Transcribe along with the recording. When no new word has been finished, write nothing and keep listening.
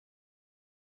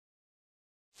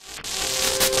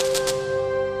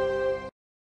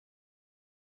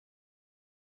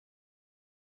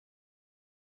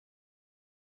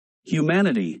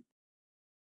Humanity.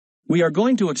 We are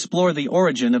going to explore the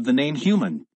origin of the name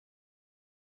human.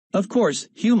 Of course,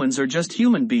 humans are just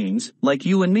human beings, like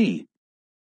you and me.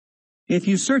 If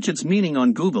you search its meaning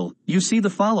on Google, you see the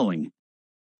following.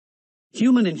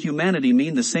 Human and humanity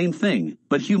mean the same thing,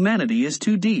 but humanity is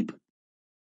too deep.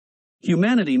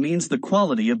 Humanity means the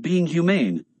quality of being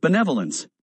humane, benevolence.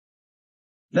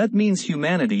 That means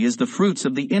humanity is the fruits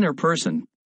of the inner person.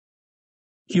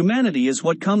 Humanity is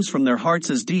what comes from their hearts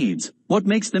as deeds, what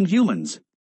makes them humans.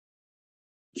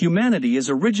 Humanity is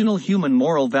original human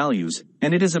moral values,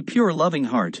 and it is a pure loving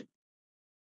heart.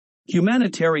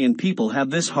 Humanitarian people have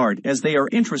this heart as they are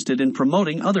interested in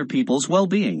promoting other people's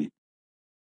well-being.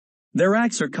 Their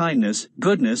acts are kindness,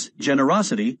 goodness,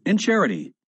 generosity, and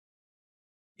charity.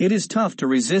 It is tough to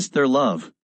resist their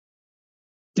love.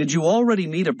 Did you already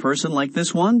meet a person like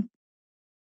this one?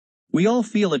 We all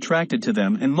feel attracted to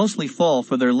them and mostly fall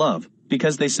for their love,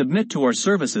 because they submit to our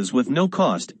services with no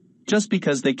cost, just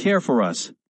because they care for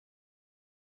us.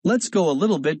 Let's go a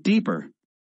little bit deeper.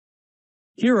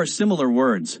 Here are similar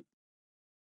words.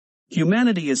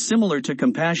 Humanity is similar to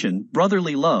compassion,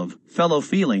 brotherly love, fellow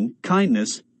feeling,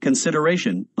 kindness,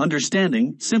 consideration,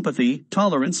 understanding, sympathy,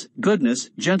 tolerance, goodness,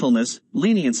 gentleness,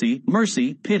 leniency,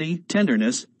 mercy, pity,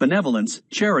 tenderness, benevolence,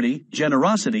 charity,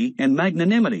 generosity, and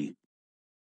magnanimity.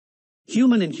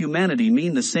 Human and humanity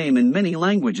mean the same in many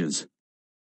languages.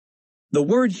 The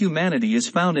word humanity is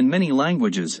found in many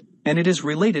languages, and it is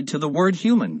related to the word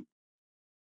human.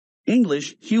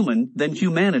 English, human, then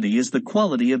humanity is the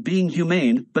quality of being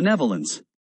humane, benevolence.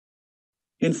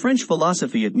 In French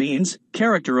philosophy it means,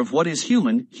 character of what is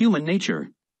human, human nature.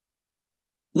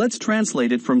 Let's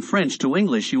translate it from French to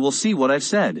English, you will see what I've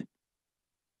said.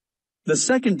 The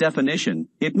second definition,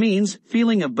 it means,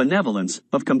 feeling of benevolence,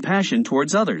 of compassion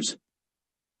towards others.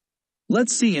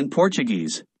 Let's see in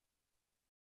Portuguese.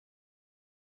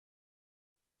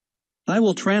 I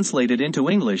will translate it into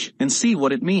English and see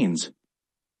what it means.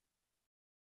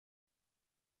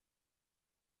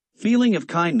 Feeling of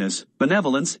kindness,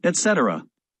 benevolence, etc.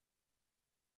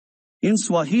 In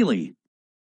Swahili.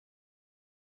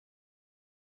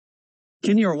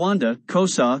 Kinyarwanda,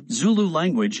 Xhosa, Zulu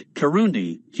language,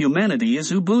 Kirundi, humanity is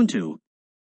Ubuntu.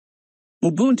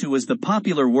 Ubuntu is the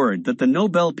popular word that the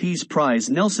Nobel Peace Prize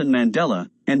Nelson Mandela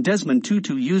and Desmond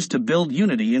Tutu used to build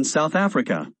unity in South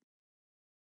Africa.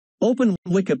 Open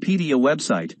Wikipedia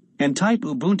website and type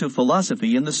Ubuntu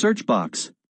philosophy in the search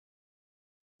box.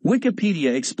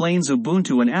 Wikipedia explains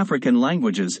Ubuntu in African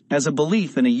languages as a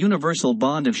belief in a universal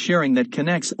bond of sharing that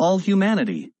connects all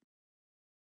humanity.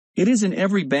 It is in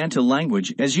every Bantu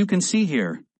language as you can see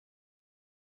here.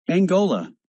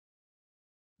 Angola,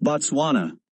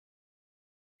 Botswana,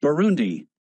 Burundi,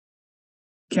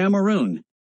 Cameroon,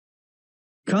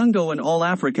 Congo, and all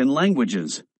African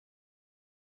languages.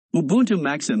 Ubuntu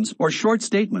maxims or short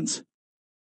statements.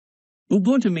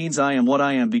 Ubuntu means I am what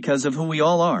I am because of who we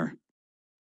all are.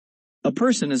 A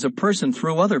person is a person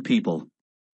through other people.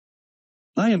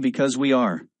 I am because we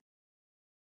are.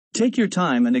 Take your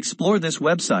time and explore this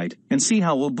website and see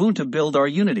how Ubuntu build our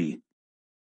unity.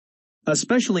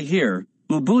 Especially here,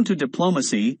 Ubuntu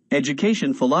diplomacy,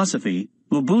 education philosophy,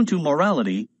 Ubuntu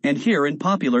morality, and here in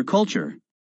popular culture.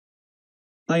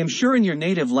 I am sure in your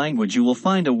native language you will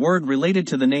find a word related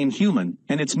to the name human,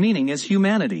 and its meaning is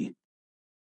humanity.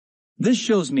 This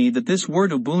shows me that this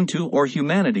word Ubuntu or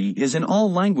humanity is in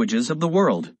all languages of the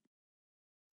world.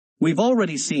 We've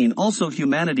already seen also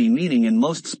humanity meaning in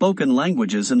most spoken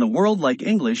languages in the world like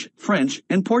English, French,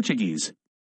 and Portuguese.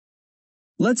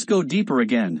 Let's go deeper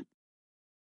again.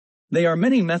 There are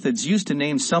many methods used to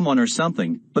name someone or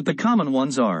something, but the common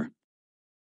ones are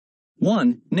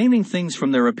 1. Naming things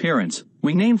from their appearance.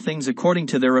 We name things according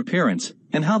to their appearance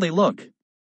and how they look.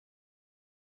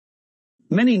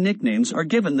 Many nicknames are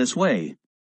given this way.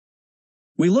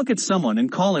 We look at someone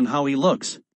and call him how he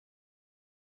looks.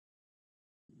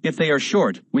 If they are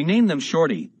short, we name them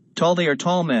shorty. Tall, they are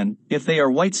tall men. If they are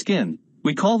white skin,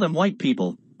 we call them white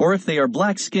people, or if they are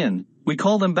black skin, we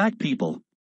call them black people.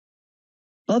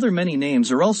 Other many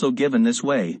names are also given this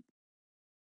way.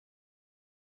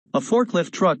 A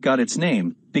forklift truck got its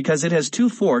name because it has two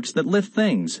forks that lift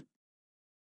things.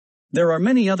 There are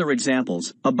many other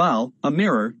examples, a bow, a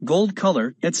mirror, gold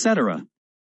color, etc.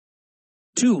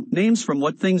 2. Names from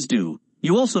what things do.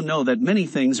 You also know that many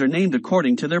things are named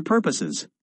according to their purposes.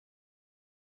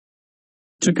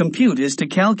 To compute is to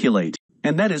calculate,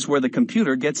 and that is where the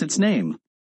computer gets its name.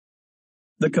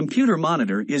 The computer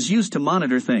monitor is used to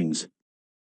monitor things.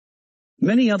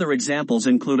 Many other examples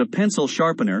include a pencil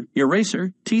sharpener,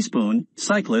 eraser, teaspoon,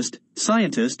 cyclist,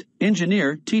 scientist,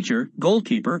 engineer, teacher,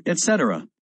 goalkeeper, etc.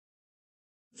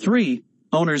 3.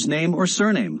 owner's name or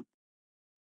surname.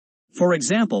 For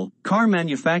example, car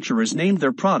manufacturers named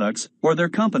their products or their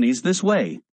companies this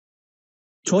way.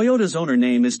 Toyota's owner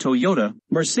name is Toyota.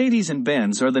 Mercedes and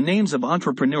Benz are the names of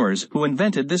entrepreneurs who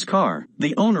invented this car.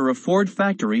 The owner of Ford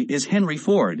factory is Henry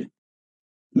Ford.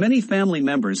 Many family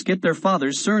members get their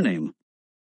father's surname.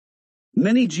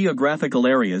 Many geographical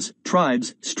areas,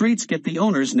 tribes, streets get the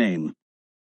owner's name.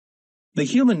 The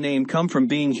human name come from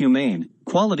being humane.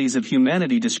 Qualities of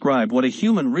humanity describe what a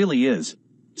human really is.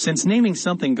 Since naming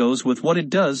something goes with what it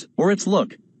does or its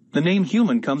look, the name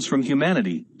human comes from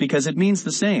humanity because it means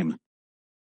the same.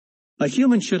 A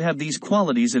human should have these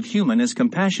qualities of human as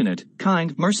compassionate,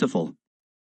 kind, merciful.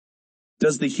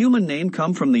 Does the human name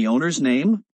come from the owner's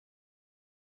name?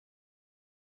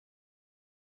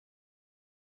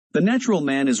 The natural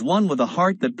man is one with a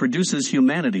heart that produces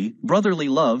humanity, brotherly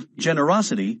love,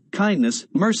 generosity, kindness,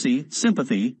 mercy,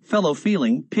 sympathy, fellow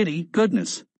feeling, pity,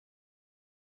 goodness.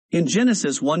 In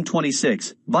Genesis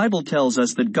 1:26, Bible tells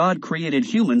us that God created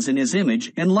humans in His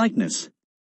image and likeness.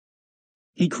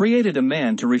 He created a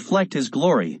man to reflect His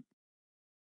glory.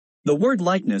 The word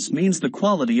likeness means the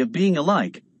quality of being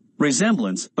alike,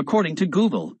 resemblance, according to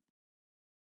Google.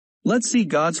 Let's see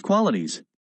God's qualities.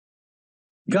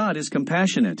 God is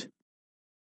compassionate.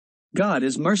 God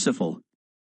is merciful.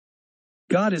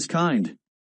 God is kind.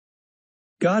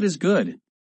 God is good.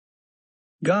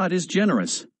 God is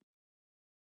generous.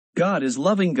 God is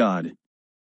loving God.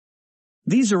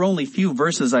 These are only few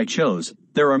verses I chose.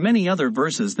 There are many other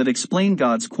verses that explain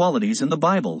God's qualities in the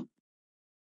Bible.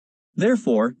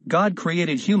 Therefore, God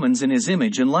created humans in His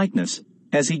image and likeness,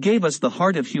 as He gave us the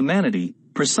heart of humanity,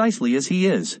 precisely as He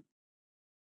is.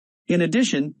 In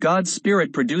addition, God's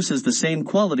Spirit produces the same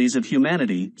qualities of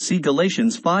humanity, see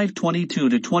Galatians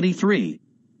 5:22-23.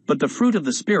 But the fruit of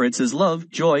the spirits is love,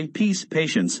 joy, peace,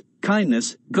 patience,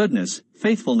 kindness, goodness,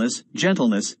 faithfulness,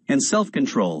 gentleness, and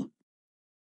self-control.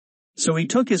 So He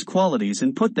took His qualities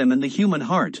and put them in the human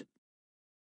heart.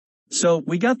 So,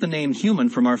 we got the name human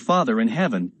from our Father in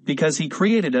heaven, because He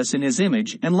created us in His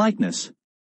image and likeness.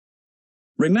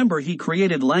 Remember, He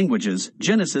created languages,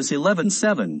 Genesis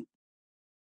 11:7.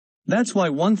 That's why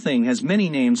one thing has many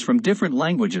names from different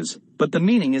languages, but the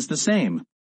meaning is the same.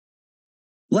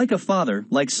 Like a father,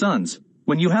 like sons,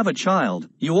 when you have a child,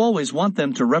 you always want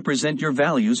them to represent your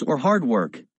values or hard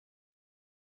work.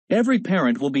 Every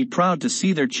parent will be proud to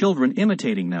see their children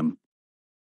imitating them.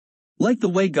 Like the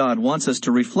way God wants us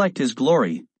to reflect His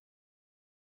glory.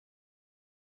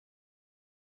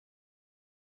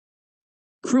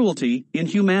 Cruelty,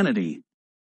 inhumanity.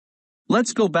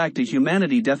 Let's go back to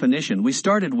humanity definition we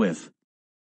started with.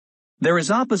 There is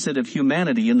opposite of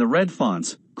humanity in the red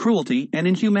fonts, cruelty and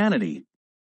inhumanity.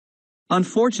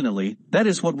 Unfortunately, that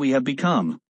is what we have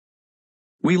become.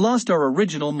 We lost our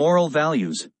original moral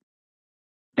values.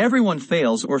 Everyone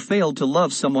fails or failed to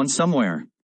love someone somewhere.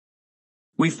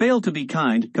 We fail to be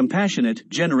kind, compassionate,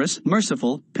 generous,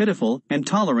 merciful, pitiful, and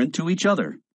tolerant to each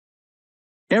other.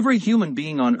 Every human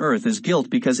being on earth is guilt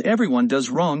because everyone does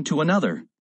wrong to another.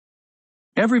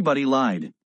 Everybody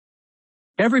lied.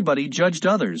 Everybody judged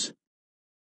others.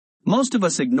 Most of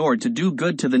us ignored to do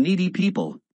good to the needy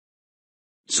people.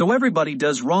 So everybody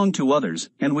does wrong to others,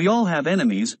 and we all have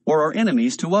enemies or are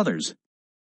enemies to others.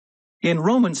 In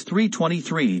Romans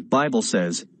 3:23, Bible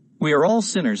says, "We are all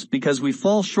sinners because we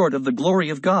fall short of the glory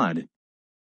of God."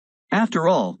 After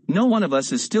all, no one of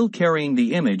us is still carrying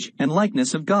the image and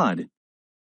likeness of God.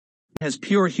 Has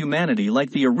pure humanity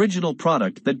like the original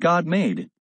product that God made.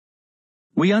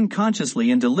 We unconsciously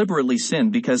and deliberately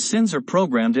sin because sins are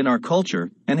programmed in our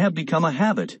culture and have become a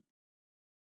habit.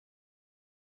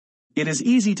 It is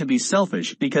easy to be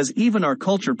selfish because even our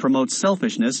culture promotes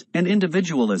selfishness and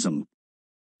individualism.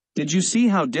 Did you see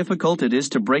how difficult it is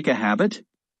to break a habit?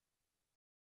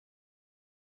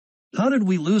 How did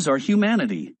we lose our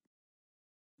humanity?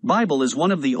 Bible is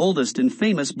one of the oldest and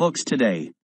famous books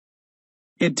today.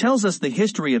 It tells us the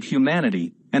history of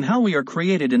humanity and how we are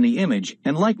created in the image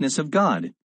and likeness of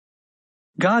God.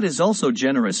 God is also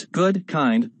generous, good,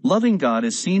 kind, loving. God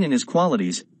is seen in His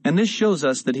qualities, and this shows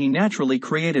us that He naturally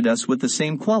created us with the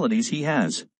same qualities He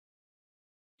has.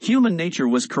 Human nature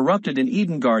was corrupted in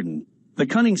Eden Garden. The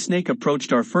cunning snake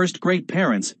approached our first great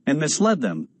parents and misled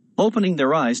them, opening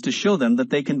their eyes to show them that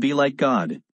they can be like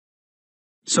God.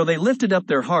 So they lifted up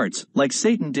their hearts, like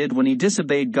Satan did when he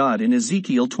disobeyed God in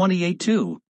Ezekiel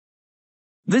 28:2.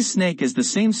 This snake is the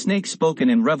same snake spoken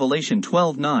in Revelation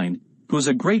 12:9, who's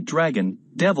a great dragon,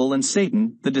 devil and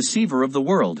Satan, the deceiver of the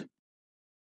world.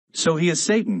 So he is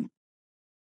Satan.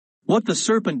 What the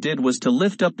serpent did was to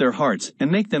lift up their hearts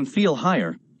and make them feel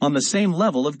higher, on the same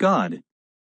level of God.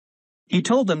 He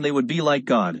told them they would be like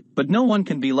God, but no one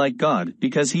can be like God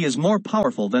because he is more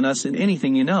powerful than us in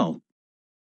anything you know.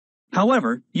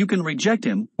 However, you can reject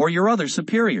him or your other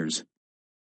superiors.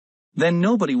 Then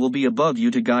nobody will be above you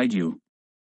to guide you.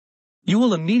 You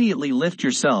will immediately lift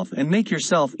yourself and make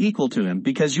yourself equal to him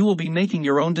because you will be making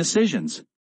your own decisions.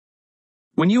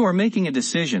 When you are making a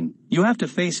decision, you have to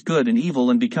face good and evil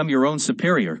and become your own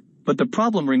superior, but the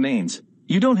problem remains,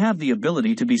 you don't have the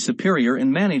ability to be superior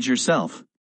and manage yourself.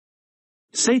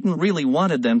 Satan really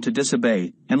wanted them to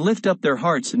disobey and lift up their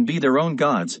hearts and be their own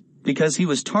gods, because he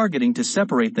was targeting to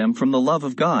separate them from the love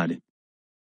of God.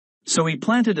 So he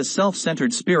planted a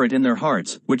self-centered spirit in their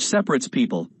hearts, which separates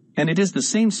people, and it is the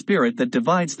same spirit that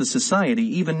divides the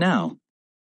society even now.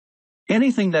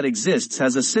 Anything that exists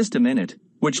has a system in it,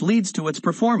 which leads to its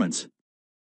performance.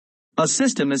 A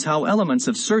system is how elements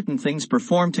of certain things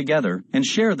perform together and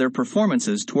share their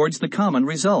performances towards the common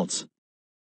results.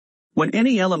 When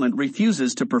any element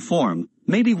refuses to perform,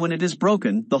 maybe when it is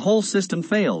broken, the whole system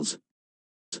fails.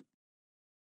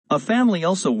 A family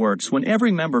also works when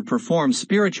every member performs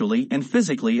spiritually and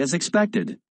physically as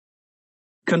expected.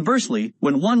 Conversely,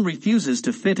 when one refuses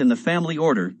to fit in the family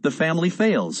order, the family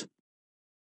fails.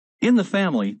 In the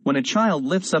family, when a child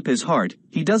lifts up his heart,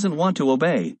 he doesn't want to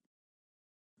obey.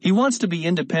 He wants to be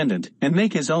independent and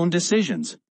make his own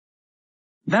decisions.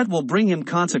 That will bring him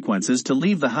consequences to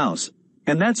leave the house,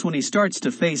 and that's when he starts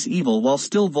to face evil while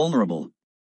still vulnerable.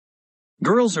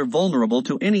 Girls are vulnerable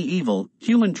to any evil,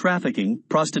 human trafficking,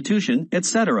 prostitution,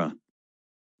 etc.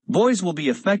 Boys will be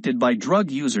affected by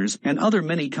drug users and other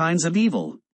many kinds of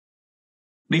evil.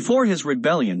 Before his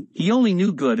rebellion, he only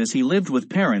knew good as he lived with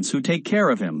parents who take care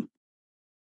of him.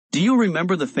 Do you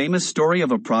remember the famous story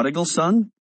of a prodigal son?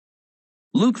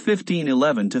 Luke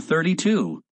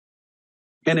 15:11-32.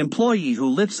 An employee who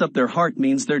lifts up their heart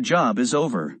means their job is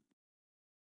over.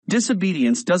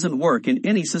 Disobedience doesn't work in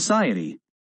any society.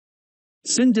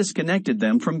 Sin disconnected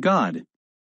them from God.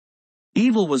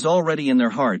 Evil was already in their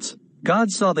hearts.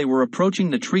 God saw they were approaching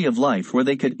the tree of life where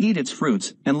they could eat its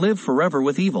fruits and live forever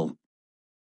with evil.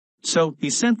 So,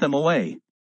 he sent them away.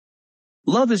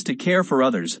 Love is to care for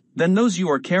others, then those you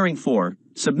are caring for,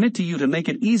 submit to you to make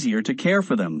it easier to care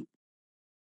for them.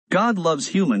 God loves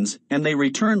humans, and they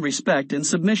return respect and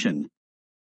submission.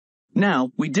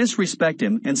 Now, we disrespect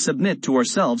him and submit to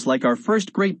ourselves like our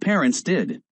first great parents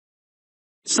did.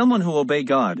 Someone who obeys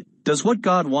God, does what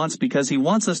God wants because he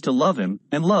wants us to love him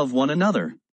and love one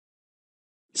another.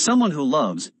 Someone who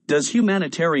loves, does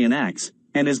humanitarian acts,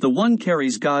 and is the one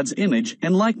carries God's image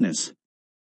and likeness.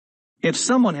 If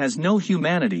someone has no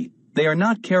humanity, they are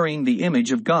not carrying the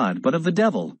image of God but of the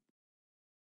devil.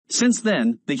 Since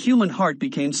then, the human heart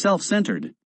became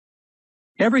self-centered.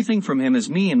 Everything from him is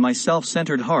me and my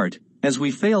self-centered heart, as we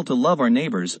fail to love our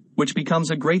neighbors, which becomes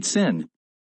a great sin.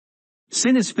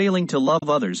 Sin is failing to love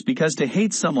others because to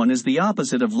hate someone is the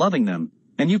opposite of loving them,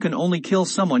 and you can only kill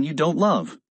someone you don't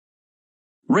love.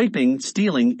 Raping,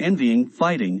 stealing, envying,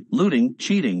 fighting, looting,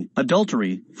 cheating,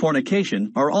 adultery,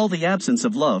 fornication are all the absence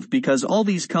of love because all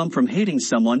these come from hating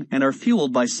someone and are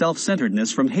fueled by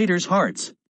self-centeredness from haters'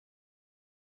 hearts.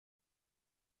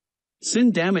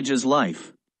 Sin damages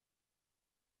life.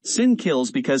 Sin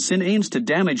kills because sin aims to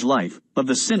damage life of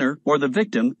the sinner or the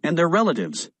victim and their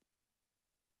relatives.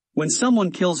 When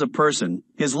someone kills a person,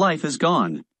 his life is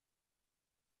gone.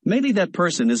 Maybe that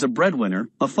person is a breadwinner,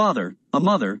 a father, a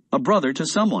mother, a brother to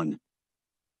someone.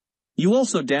 You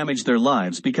also damage their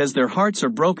lives because their hearts are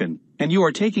broken, and you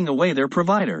are taking away their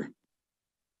provider.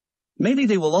 Maybe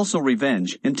they will also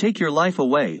revenge and take your life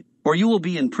away, or you will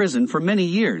be in prison for many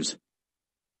years.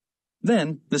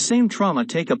 Then, the same trauma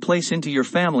take a place into your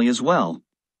family as well.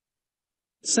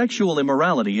 Sexual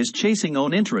immorality is chasing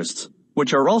own interests,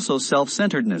 which are also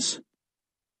self-centeredness.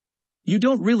 You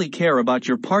don't really care about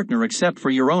your partner except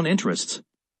for your own interests.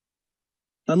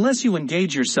 Unless you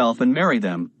engage yourself and marry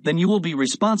them, then you will be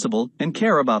responsible and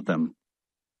care about them.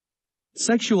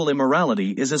 Sexual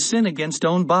immorality is a sin against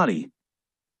own body.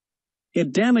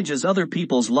 It damages other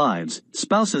people's lives,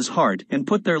 spouse's heart, and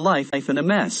put their life in a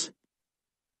mess.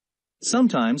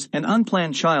 Sometimes, an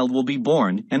unplanned child will be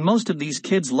born, and most of these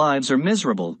kids' lives are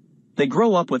miserable. They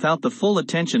grow up without the full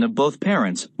attention of both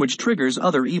parents, which triggers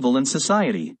other evil in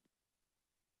society.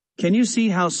 Can you see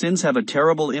how sins have a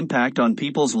terrible impact on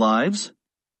people's lives?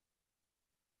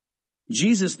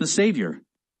 Jesus the Savior.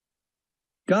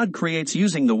 God creates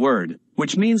using the Word,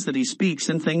 which means that He speaks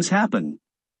and things happen.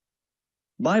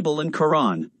 Bible and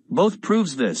Quran, both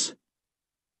proves this.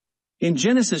 In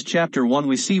Genesis chapter 1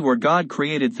 we see where God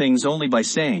created things only by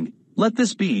saying, "Let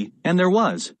this be," and there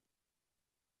was.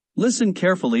 Listen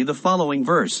carefully the following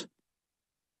verse.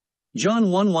 John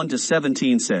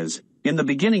 1:1-17 says, in the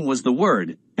beginning was the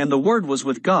Word, and the Word was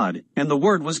with God, and the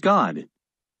Word was God.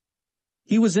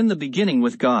 He was in the beginning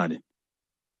with God.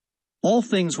 All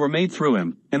things were made through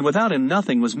him, and without him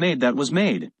nothing was made that was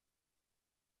made.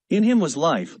 In him was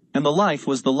life, and the life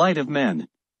was the light of men.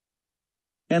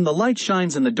 And the light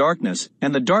shines in the darkness,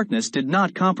 and the darkness did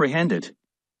not comprehend it.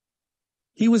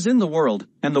 He was in the world,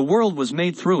 and the world was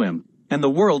made through him, and the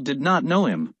world did not know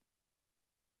him.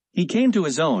 He came to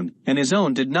his own, and his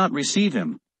own did not receive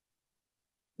him.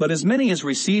 But as many as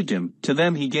received him, to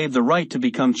them he gave the right to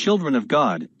become children of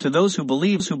God, to those who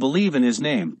believe in his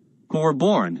name, who were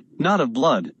born, not of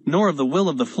blood, nor of the will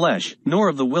of the flesh, nor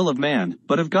of the will of man,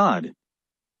 but of God.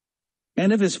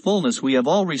 And of his fullness we have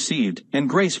all received, and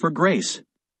grace for grace.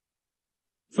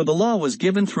 For the law was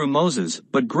given through Moses,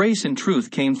 but grace and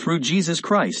truth came through Jesus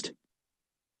Christ.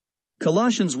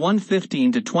 Colossians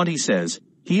 1:15-20 says,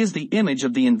 He is the image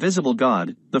of the invisible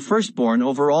God, the firstborn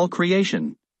over all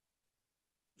creation.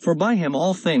 For by him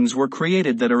all things were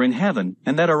created that are in heaven,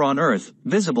 and that are on earth,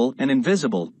 visible and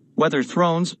invisible, whether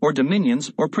thrones, or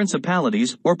dominions, or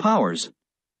principalities, or powers.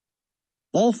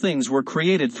 All things were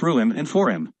created through him and for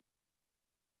him.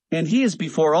 And he is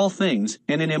before all things,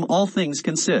 and in him all things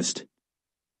consist.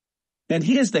 And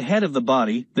he is the head of the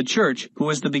body, the church, who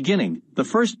is the beginning, the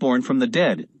firstborn from the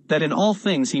dead, that in all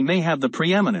things he may have the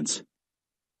preeminence.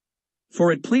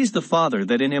 For it pleased the Father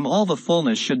that in him all the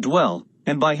fullness should dwell,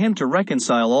 and by him to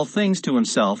reconcile all things to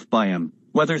himself by him,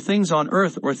 whether things on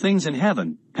earth or things in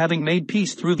heaven, having made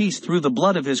peace through the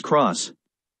blood of his cross.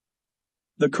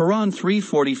 The Quran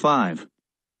 3:45.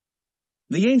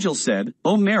 The angel said,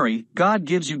 O Mary, God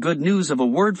gives you good news of a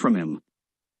word from him.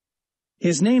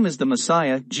 His name is the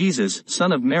Messiah, Jesus,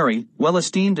 son of Mary, well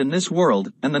esteemed in this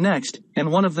world, and the next,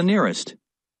 and one of the nearest.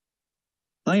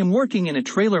 I am working in a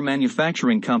trailer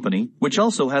manufacturing company, which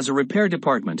also has a repair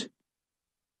department.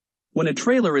 When a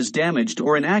trailer is damaged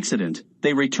or an accident,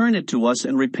 they return it to us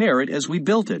and repair it as we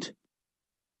built it.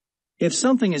 If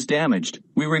something is damaged,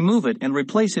 we remove it and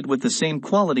replace it with the same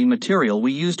quality material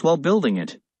we used while building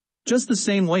it. Just the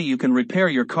same way you can repair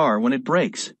your car when it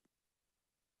breaks.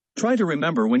 Try to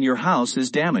remember when your house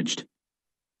is damaged.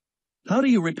 How do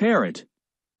you repair it?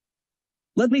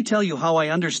 Let me tell you how I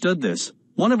understood this.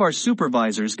 One of our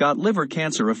supervisors got liver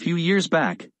cancer a few years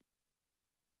back.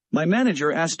 My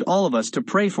manager asked all of us to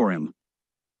pray for him.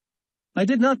 I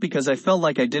did not because I felt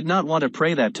like I did not want to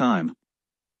pray that time.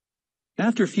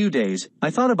 After a few days, I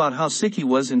thought about how sick he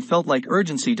was and felt like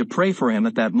urgency to pray for him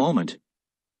at that moment.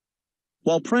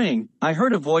 While praying, I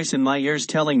heard a voice in my ears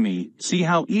telling me, see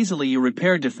how easily you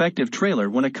repair defective trailer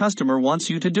when a customer wants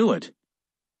you to do it.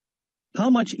 How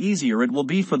much easier it will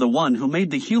be for the one who made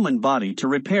the human body to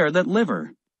repair that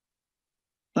liver.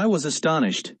 I was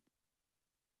astonished.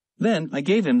 Then I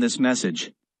gave him this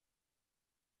message.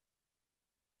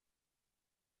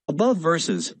 Above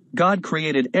verses, God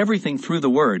created everything through the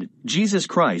Word, Jesus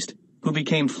Christ, who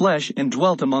became flesh and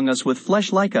dwelt among us with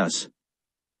flesh like us.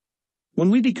 When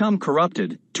we become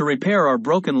corrupted, to repair our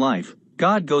broken life,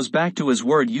 God goes back to His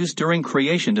Word used during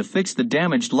creation to fix the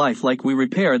damaged life like we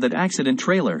repair that accident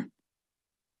trailer.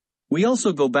 We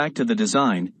also go back to the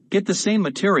design, get the same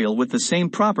material with the same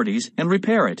properties, and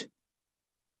repair it.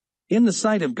 In the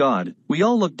sight of God, we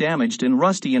all look damaged and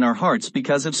rusty in our hearts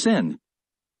because of sin.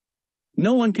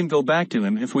 No one can go back to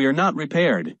Him if we are not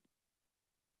repaired.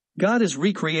 God is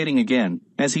recreating again,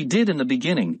 as He did in the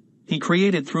beginning. He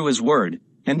created through His Word.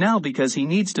 And now because He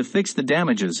needs to fix the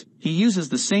damages, He uses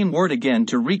the same Word again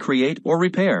to recreate or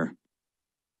repair.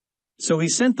 So He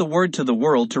sent the Word to the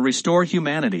world to restore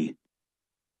humanity.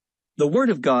 The Word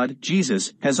of God,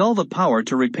 Jesus, has all the power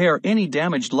to repair any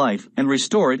damaged life and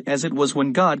restore it as it was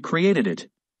when God created it.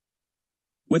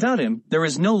 Without Him, there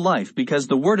is no life because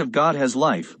the Word of God has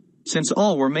life, since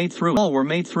all were made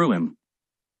through Him.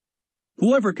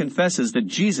 Whoever confesses that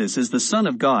Jesus is the Son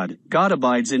of God, God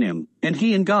abides in him, and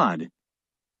he in God.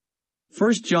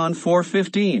 1 John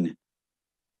 4:15.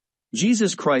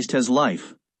 Jesus Christ has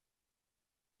life.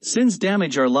 Sins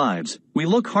damage our lives, we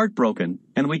look heartbroken,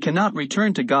 and we cannot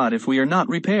return to God if we are not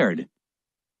repaired.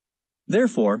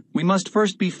 Therefore, we must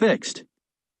first be fixed.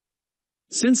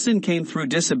 Since sin came through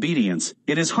disobedience,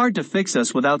 it is hard to fix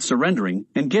us without surrendering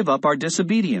and give up our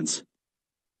disobedience.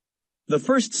 The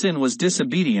first sin was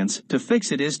disobedience, to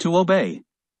fix it is to obey.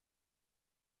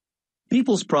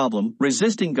 People's problem,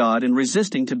 resisting God and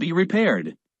resisting to be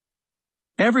repaired.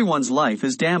 Everyone's life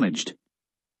is damaged.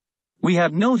 We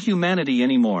have no humanity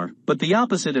anymore, but the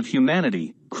opposite of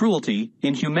humanity, cruelty,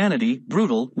 inhumanity,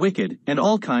 brutal, wicked, and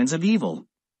all kinds of evil.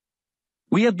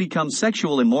 We have become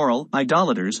sexual immoral,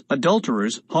 idolaters,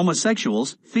 adulterers,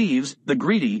 homosexuals, thieves, the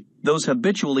greedy, those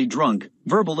habitually drunk,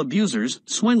 verbal abusers,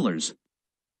 swindlers.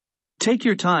 Take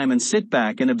your time and sit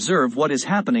back and observe what is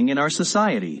happening in our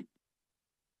society.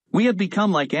 We have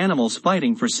become like animals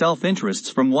fighting for self-interests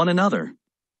from one another.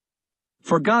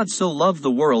 For God so loved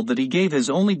the world that he gave his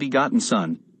only begotten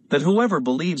Son, that whoever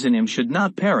believes in him should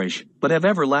not perish, but have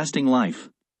everlasting life.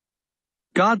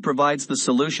 God provides the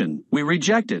solution, we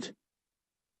reject it.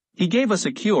 He gave us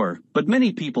a cure, but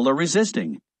many people are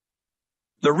resisting.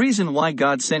 The reason why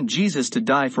God sent Jesus to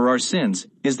die for our sins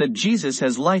is that Jesus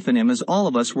has life in him as all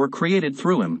of us were created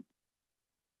through him.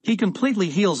 He completely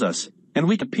heals us, and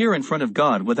we appear in front of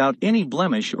God without any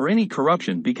blemish or any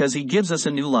corruption because he gives us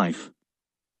a new life.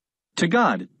 To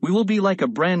God, we will be like a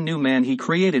brand new man he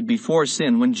created before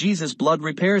sin when Jesus' blood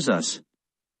repairs us.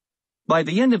 By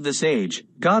the end of this age,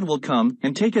 God will come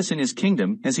and take us in his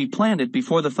kingdom as he planned it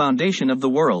before the foundation of the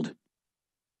world.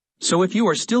 So if you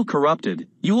are still corrupted,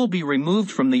 you will be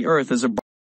removed from the earth as a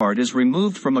part is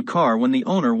removed from a car when the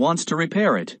owner wants to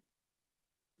repair it.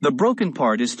 The broken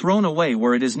part is thrown away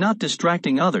where it is not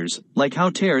distracting others, like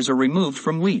how tares are removed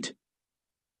from wheat.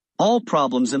 All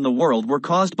problems in the world were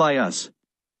caused by us.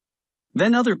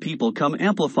 Then other people come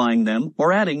amplifying them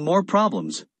or adding more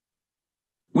problems.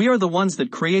 We are the ones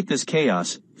that create this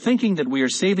chaos, thinking that we are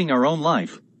saving our own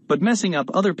life, but messing up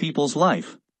other people's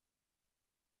life.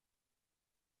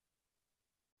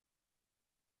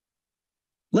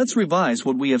 Let's revise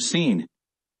what we have seen.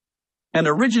 An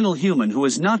original human who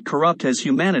is not corrupt has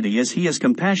humanity as he is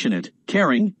compassionate,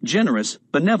 caring, generous,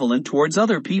 benevolent towards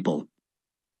other people.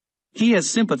 He has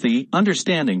sympathy,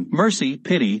 understanding, mercy,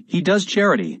 pity, he does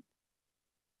charity.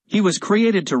 He was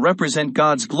created to represent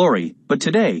God's glory, but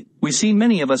today, we see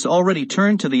many of us already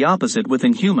turn to the opposite with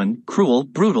inhuman, cruel,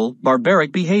 brutal,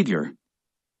 barbaric behavior.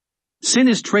 Sin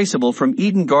is traceable from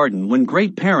Eden Garden when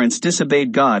great parents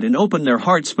disobeyed God and opened their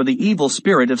hearts for the evil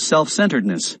spirit of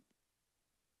self-centeredness.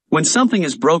 When something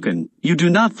is broken, you do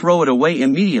not throw it away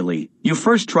immediately, you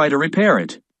first try to repair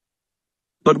it.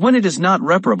 But when it is not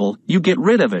reparable, you get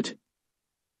rid of it.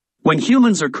 When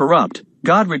humans are corrupt,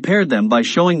 God repaired them by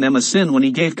showing them a sin when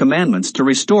he gave commandments to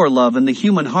restore love in the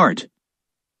human heart.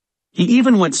 He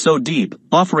even went so deep,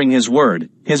 offering his word,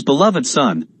 his beloved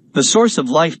Son, the source of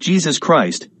life Jesus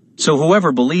Christ, so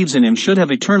whoever believes in him should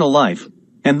have eternal life,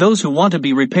 and those who want to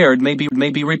be repaired may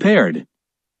be repaired.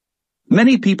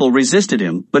 Many people resisted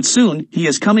him, but soon he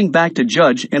is coming back to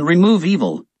judge and remove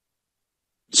evil.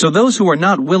 So those who are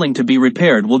not willing to be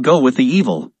repaired will go with the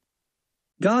evil.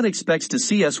 God expects to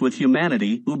see us with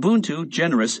humanity, Ubuntu,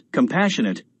 generous,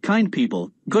 compassionate, kind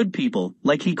people, good people,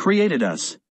 like he created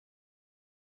us.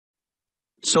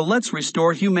 So let's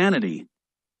restore humanity.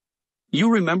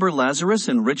 You remember Lazarus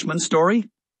and rich man's story?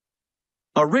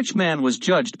 A rich man was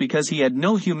judged because he had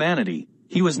no humanity,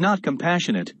 he was not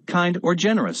compassionate, kind, or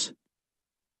generous.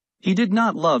 He did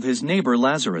not love his neighbor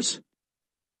Lazarus.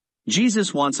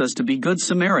 Jesus wants us to be good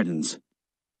Samaritans.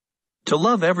 To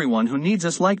love everyone who needs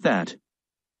us like that.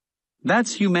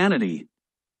 That's humanity.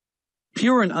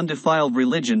 Pure and undefiled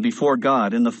religion before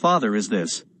God and the Father is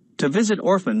this, to visit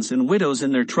orphans and widows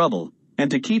in their trouble,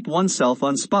 and to keep oneself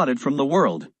unspotted from the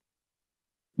world.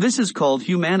 This is called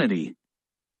humanity.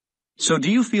 So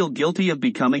do you feel guilty of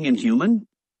becoming inhuman?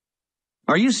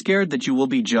 Are you scared that you will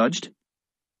be judged?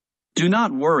 Do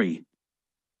not worry.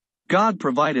 God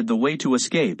provided the way to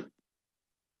escape.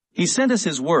 He sent us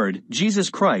his word,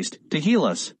 Jesus Christ, to heal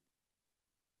us.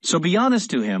 So be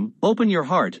honest to him, open your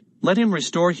heart, let him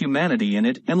restore humanity in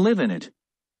it and live in it.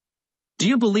 Do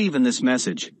you believe in this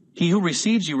message? He who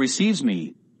receives you receives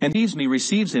me, and receives me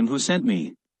receives him who sent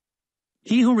me.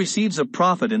 He who receives a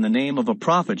prophet in the name of a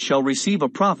prophet shall receive a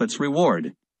prophet's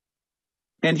reward.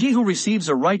 And he who receives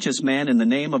a righteous man in the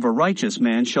name of a righteous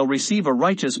man shall receive a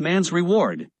righteous man's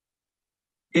reward.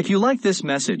 If you like this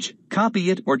message,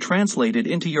 copy it or translate it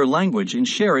into your language and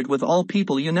share it with all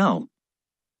people you know.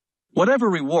 Whatever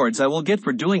rewards I will get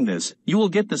for doing this, you will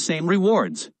get the same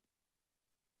rewards.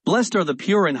 Blessed are the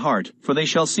pure in heart, for they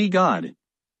shall see God.